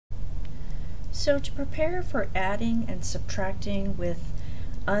So to prepare for adding and subtracting with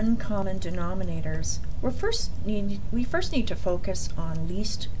uncommon denominators, we first need to focus on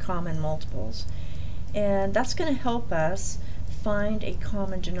least common multiples. And that's going to help us find a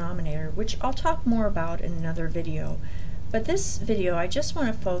common denominator, which I'll talk more about in another video. But this video, I just want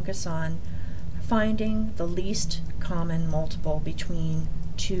to focus on finding the least common multiple between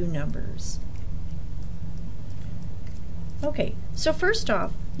two numbers. Okay, so first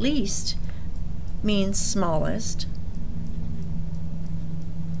off, least means smallest.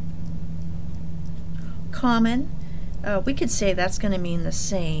 Common, we could say that's going to mean the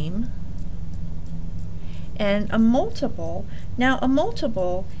same. And a multiple, now a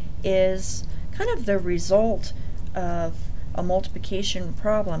multiple is kind of the result of a multiplication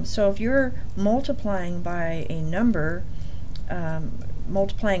problem. So if you're multiplying by a number,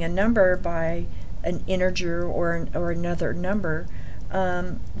 multiplying a number by an integer or another number,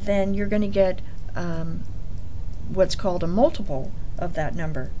 then you're going to get what's called a multiple of that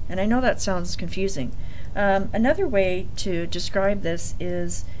number. And I know that sounds confusing. Another way to describe this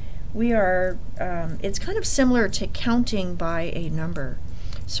is it's kind of similar to counting by a number.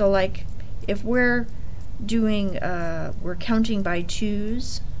 So like if we're counting by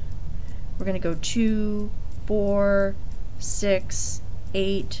twos, we're going to go 2, 4, 6,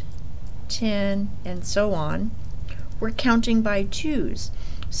 8, 10, and so on. We're counting by twos.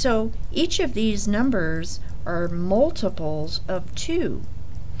 So each of these numbers are multiples of 2.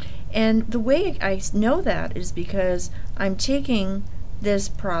 And the way I know that is because I'm taking this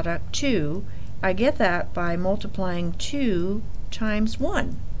product 2. I get that by multiplying 2 times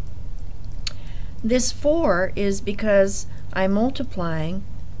 1. This 4 is because I'm multiplying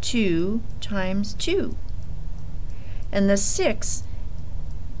 2 times 2. And the 6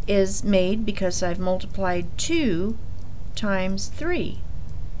 is made because I've multiplied 2 times 3.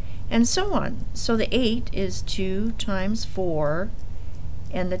 And so on. So the 8 is 2 times 4,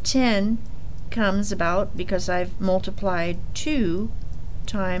 and the 10 comes about because I've multiplied 2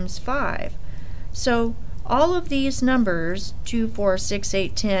 times 5. So all of these numbers, 2, 4, 6,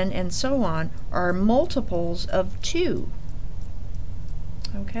 8, 10, and so on, are multiples of 2.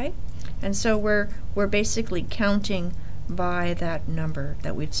 Okay? And so we're basically counting by that number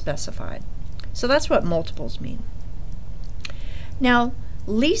that we've specified. So that's what multiples mean. Now,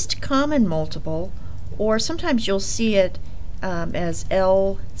 least common multiple, or sometimes you'll see it as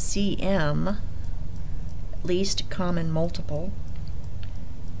LCM, least common multiple,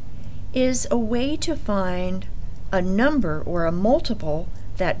 is a way to find a number or a multiple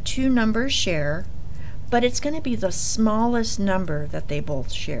that two numbers share, but it's going to be the smallest number that they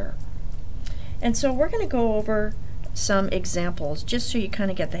both share. And so we're going to go over some examples just so you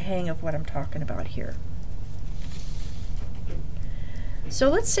kind of get the hang of what I'm talking about here. So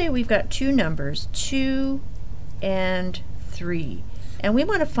let's say we've got two numbers, 2 and 3, and we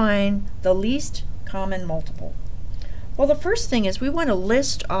want to find the least common multiple. Well, the first thing is we want to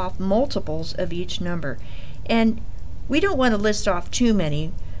list off multiples of each number, and we don't want to list off too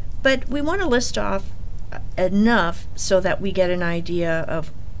many, but we want to list off enough so that we get an idea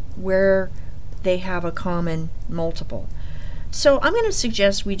of where they have a common multiple. So I'm going to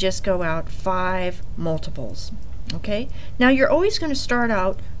suggest we just go out 5 multiples. Okay? Now you're always going to start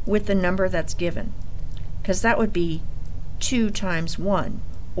out with the number that's given, because that would be 2 times 1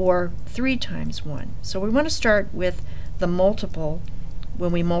 or 3 times 1. So we want to start with the multiple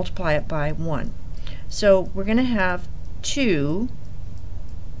when we multiply it by 1. So we're going to have 2,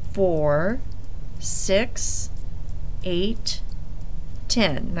 4, 6, 8,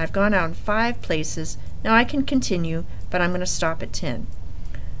 10. And I've gone out in 5 places. Now I can continue, but I'm going to stop at 10.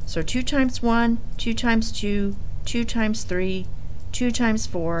 So 2 times 1, 2 times 2, 2 times 3, 2 times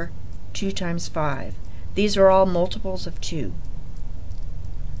 4, 2 times 5. These are all multiples of 2.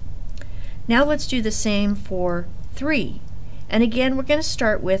 Now let's do the same for 3. And again, we're going to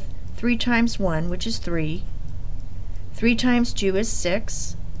start with 3 times 1, which is 3. 3 times 2 is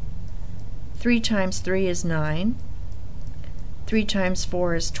 6. 3 times 3 is 9. 3 times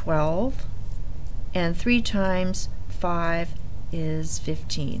 4 is 12. And 3 times 5 is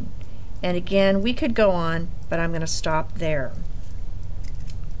 15. And again, we could go on, but I'm going to stop there.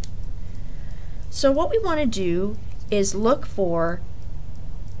 So what we want to do is look for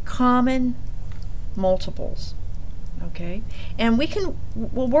common multiples. Okay? And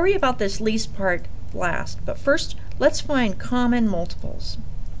we'll worry about this least part last, but first let's find common multiples.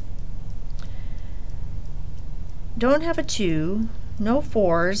 Don't have a 2, no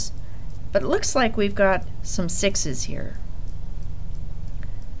 4s, but it looks like we've got some 6s here.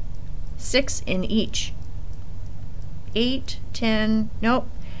 6 in each. 8, 10, nope.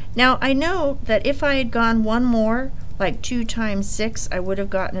 Now I know that if I had gone one more, like 2 times 6, I would have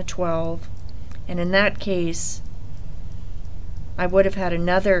gotten a 12, and in that case I would have had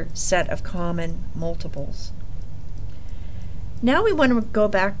another set of common multiples. Now we want to go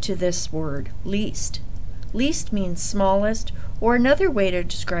back to this word, least. Least means smallest, or another way to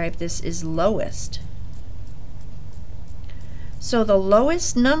describe this is lowest. So the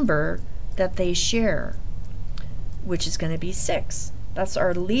lowest number that they share, which is going to be 6. That's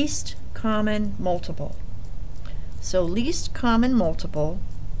our least common multiple. So least common multiple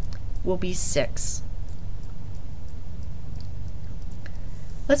will be 6.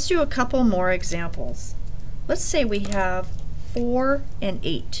 Let's do a couple more examples. Let's say we have 4 and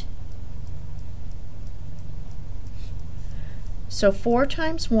 8. So 4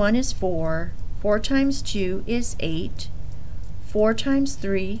 times 1 is 4, 4 times 2 is 8, 4 times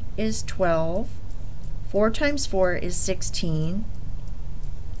 3 is 12, 4 times 4 is 16,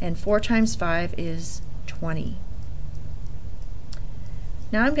 and 4 times 5 is 20.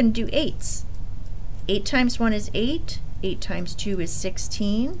 Now I'm going to do 8s. 8 times 1 is 8, 8 times 2 is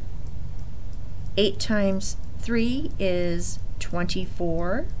 16, 8 times 3 is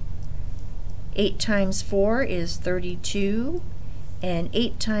 24, 8 times 4 is 32, and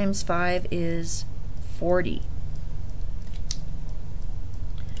 8 times 5 is 40.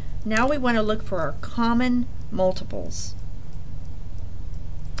 Now we want to look for our common multiples.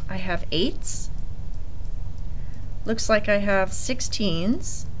 I have 8s. Looks like I have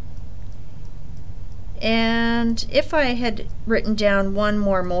 16s. And if I had written down one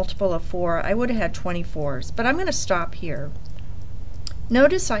more multiple of 4, I would have had 24s. But I'm going to stop here.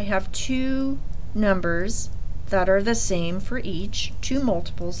 Notice I have 2 numbers that are the same for each, 2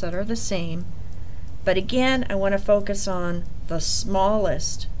 multiples that are the same. But again, I want to focus on the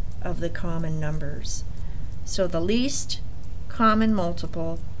smallest of the common numbers. So the least common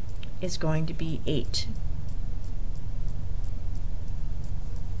multiple is going to be 8.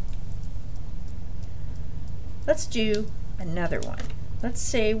 Let's do another one. Let's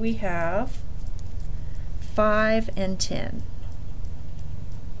say we have 5 and 10.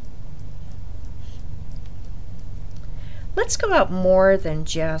 Let's go out more than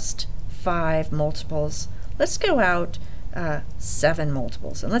just 5 multiples. Let's go out 7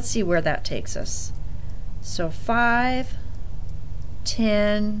 multiples, and let's see where that takes us. So 5,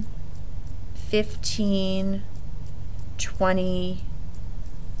 10, 15, 20,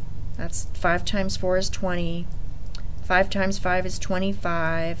 that's 5 times 4 is 20, 5 times 5 is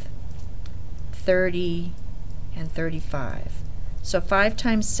 25, 30, and 35. So 5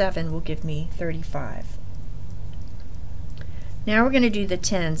 times 7 will give me 35. Now we're going to do the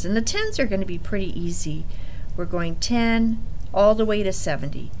 10s, and the 10s are going to be pretty easy. We're going 10 all the way to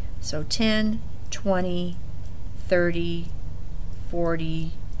 70. So 10, 20, 30,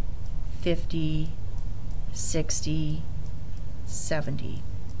 40, 50, 60, 70.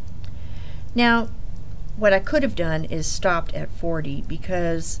 Now, what I could have done is stopped at 40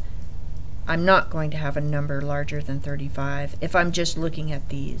 because I'm not going to have a number larger than 35 if I'm just looking at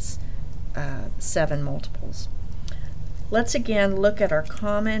these 7 multiples. Let's again look at our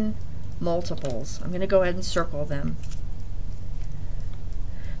common multiples. I'm going to go ahead and circle them.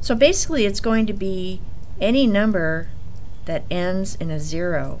 So basically it's going to be any number that ends in a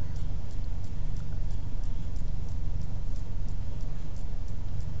 0.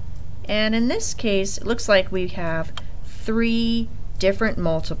 And in this case, it looks like we have 3 different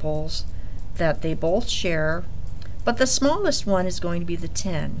multiples that they both share, but the smallest one is going to be the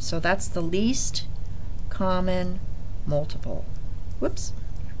 10. So that's the least common multiple. Whoops.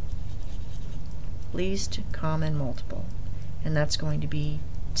 Least common multiple. And that's going to be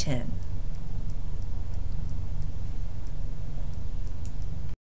 10.